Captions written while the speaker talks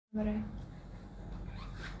Skal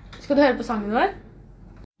du høre på sangen vår?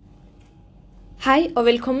 Hei og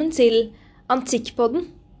velkommen til Antikkpodden.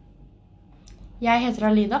 Jeg heter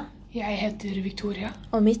Alida. Jeg heter Victoria.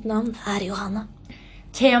 Og mitt navn er Johanna.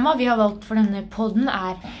 Temaet vi har valgt for denne podden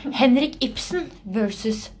er Henrik Ibsen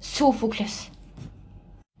versus Sofokles.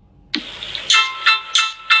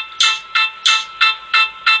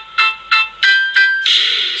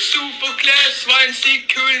 Sofokles var en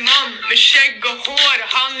syk kul mann med skjegg og hår.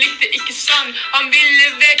 Han likte ikke sang. Han ville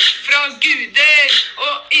vekk fra guder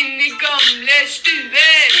og inn i gamle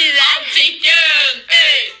stuer. Antikken,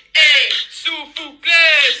 ei, ei.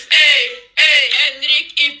 Sofokles, ei, ei. Henrik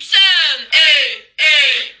Ibsen, ei,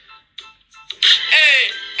 ei. Ei,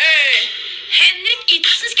 ei. Henrik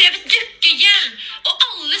Ibsen skrev et dukkehjem, og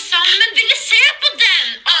alle sammen ville se på den.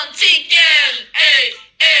 Antikken, ei,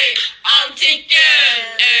 ei. Antikken,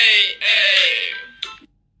 ei, ei.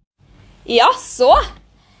 Ja, så!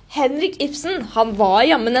 Henrik Ibsen, han var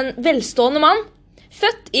jammen en velstående mann.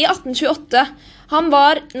 Født i 1828. Han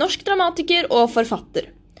var norsk dramatiker og forfatter.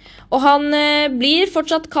 Og han blir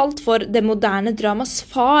fortsatt kalt for det moderne dramas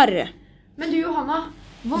far. Men du, Johanna,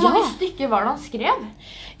 hvor mange stykker var det han skrev?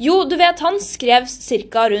 Jo, du vet, han skrev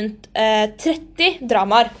cirka rundt 30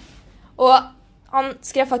 dramaer. Og han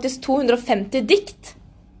skrev faktisk 250 dikt.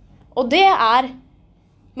 Og det er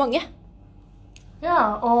mange.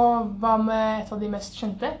 Ja, og hva med et av de mest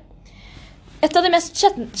kjente? Et av de mest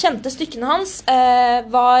kjente stykkene hans er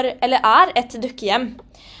et dukkehjem.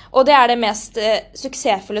 Og det er det mest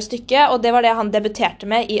suksessfulle stykket, og det var det han debuterte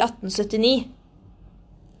med i 1879.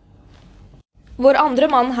 Vår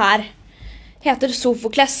andre mann her heter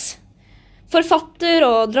Sofokles. Forfatter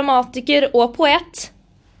og dramatiker og poet.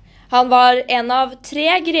 Han var en av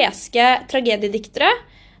 3 greske tragediediktere,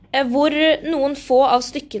 hvor noen få av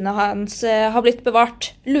stykkene hans har blitt bevart.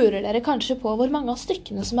 Lurer dere kanskje på hvor mange av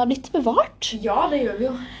stykkene som er blitt bevart? Ja, det gjør vi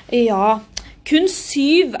jo. Ja, kun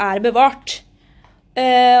 7 er bevart.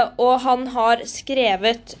 Og han har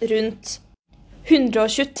skrevet rundt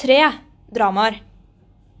 123 dramaer.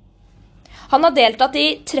 Han har deltatt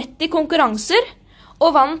i 30 konkurranser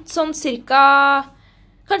og vant sånn cirka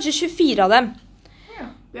kanskje 24 av dem.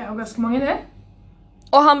 Ja, det er jo ganske mange det.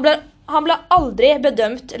 Og han ble aldri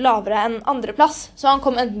bedømt lavere enn andreplass, så han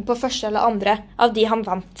kom enten på første eller andre av de han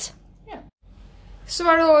vant. Så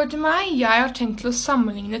var det over til meg. Jeg har tenkt til å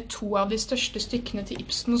sammenligne 2 av de største stykkene til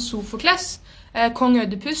Ibsen og Sofokles, Kong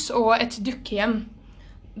Ødipus og et dukkehjem.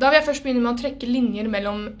 Da vil jeg først begynne med å trekke linjer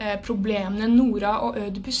mellom problemene Nora og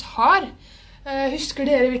Ødipus har. Husker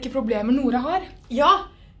dere hvilke problemer Nora har? Ja,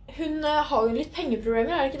 hun har jo litt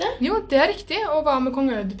pengeproblemer, er det ikke det? Jo, det er riktig. Og hva med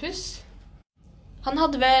Kong Ødipus? Han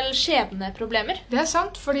hadde vel skjebneproblemer? Det er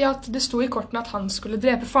sant, fordi at det sto i kortene at han skulle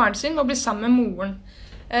drepe faren sin og bli sammen med moren.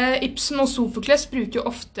 Ibsen og Sofokles bruker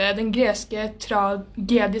ofte den greske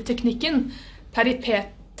tragedieteknikken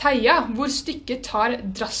peripeteia, hvor stykket tar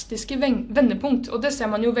drastiske vendepunkt, og det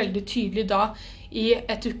ser man jo veldig tydelig da i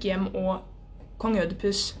et dukkehjem og Kong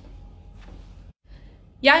Ødipus.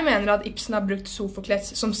 Jeg mener at Ibsen har brukt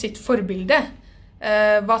Sofokles som sitt forbilde.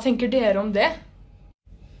 Hva tenker dere om det?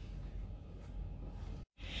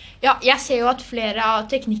 Ja, jeg ser jo at flere av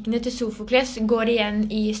teknikkene til Sofokles går igjen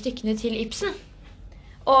i stykkene til Ibsen.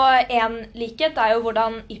 Og en likhet er jo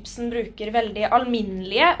hvordan Ibsen bruker veldig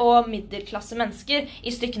alminnelige og middelklasse mennesker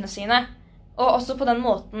i stykkene sine. Og også på den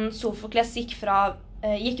måten Sofokles gikk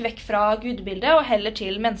vekk fra gudebildet og heller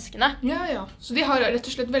til menneskene. Ja. Så de har rett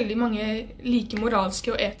og slett veldig mange like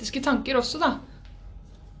moralske og etiske tanker også da.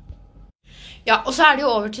 Ja, og så er det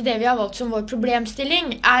jo over til det vi har valgt som vår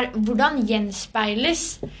problemstilling, er hvordan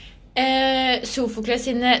gjenspeiles Sofokles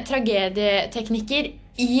sine tragedieteknikker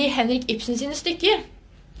i Henrik Ibsen sine stykker.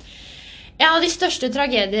 En av de største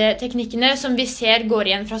tragedieteknikkene som vi ser går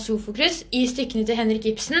igjen fra Sofokles i stykkene til Henrik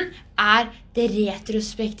Ibsen er det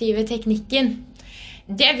retrospektive teknikken.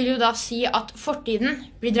 Det vil jo da si at fortiden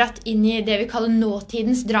blir dratt inn i det vi kaller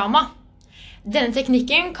nåtidens drama. Denne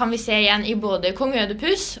teknikken kan vi se igjen i både Kong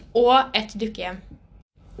Ødipus og et dukkehjem.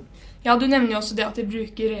 Ja, du nevner jo også det at de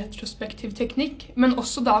bruker retrospektiv teknikk, men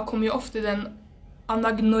også da kommer jo ofte den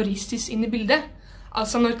anagnoristis inn i bildet.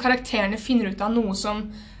 Altså når karakterene finner ut av noe som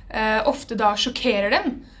ofte da sjokkerer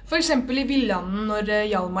dem. For eksempel i Villanden når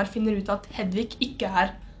Hjalmar finner ut at Hedvig ikke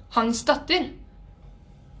er hans datter.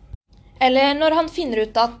 Eller når han finner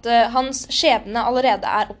ut at hans skjebne allerede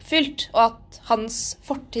er oppfylt, og at hans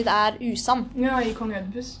fortid er usann. Ja, i Kong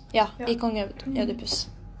Ødipus. Ja, i Kong Ødipus.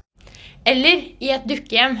 Eller i et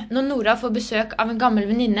dukkehjem når Nora får besøk av en gammel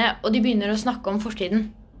venninne, og de begynner å snakke om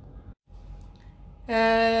fortiden.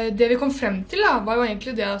 Det vi kom frem til da, var jo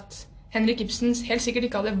egentlig det at Henrik Ibsens helt sikkert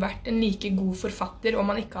ikke hadde vært en like god forfatter om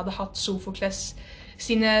han ikke hadde hatt Sofokles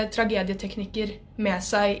sine tragedieteknikker med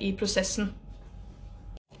seg i prosessen.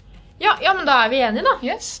 Ja, men da er vi enige da.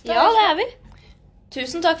 Yes, Ja, det er vi.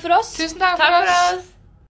 Tusen takk for oss. Tusen takk Takk for for oss. oss.